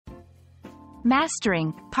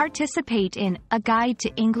Mastering, participate in, a guide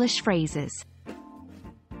to English phrases.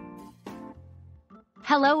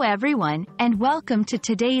 Hello everyone, and welcome to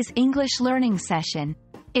today's English learning session.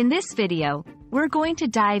 In this video, we're going to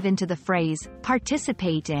dive into the phrase,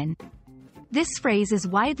 participate in. This phrase is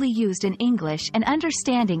widely used in English, and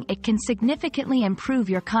understanding it can significantly improve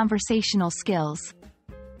your conversational skills.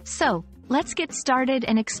 So, let's get started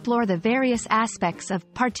and explore the various aspects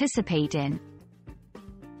of participate in.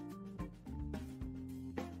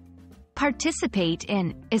 Participate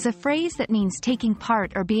in is a phrase that means taking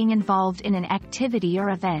part or being involved in an activity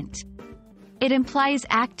or event. It implies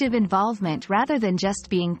active involvement rather than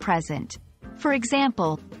just being present. For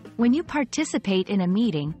example, when you participate in a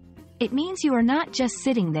meeting, it means you are not just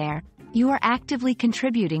sitting there, you are actively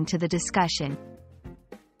contributing to the discussion.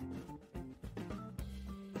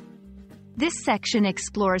 This section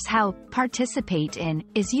explores how participate in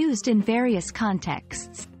is used in various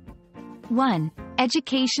contexts. 1.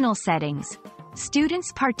 Educational settings.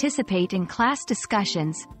 Students participate in class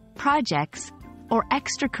discussions, projects, or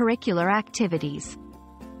extracurricular activities.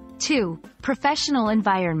 2. Professional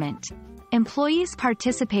environment. Employees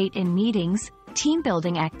participate in meetings,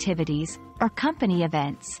 team-building activities, or company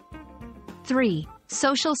events. 3.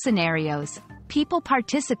 Social scenarios. People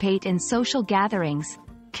participate in social gatherings,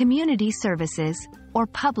 community services, or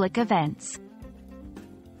public events.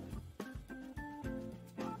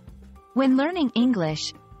 When learning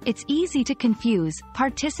English, it's easy to confuse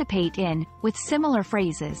participate in with similar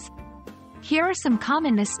phrases. Here are some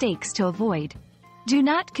common mistakes to avoid. Do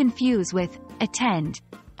not confuse with attend.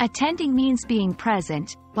 Attending means being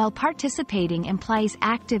present, while participating implies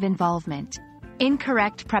active involvement.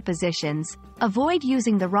 Incorrect prepositions. Avoid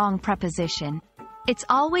using the wrong preposition. It's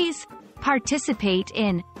always participate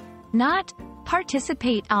in, not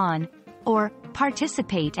participate on or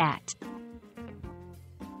participate at.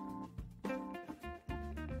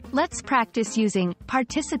 Let's practice using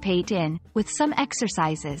participate in with some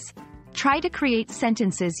exercises. Try to create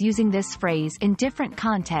sentences using this phrase in different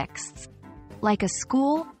contexts, like a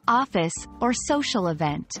school, office, or social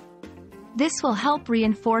event. This will help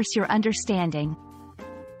reinforce your understanding.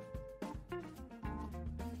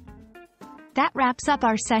 That wraps up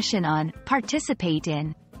our session on participate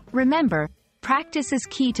in. Remember, practice is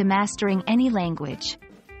key to mastering any language.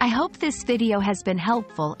 I hope this video has been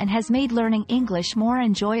helpful and has made learning English more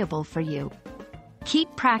enjoyable for you.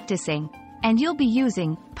 Keep practicing, and you'll be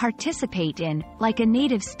using participate in like a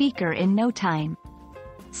native speaker in no time.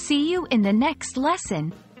 See you in the next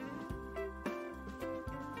lesson.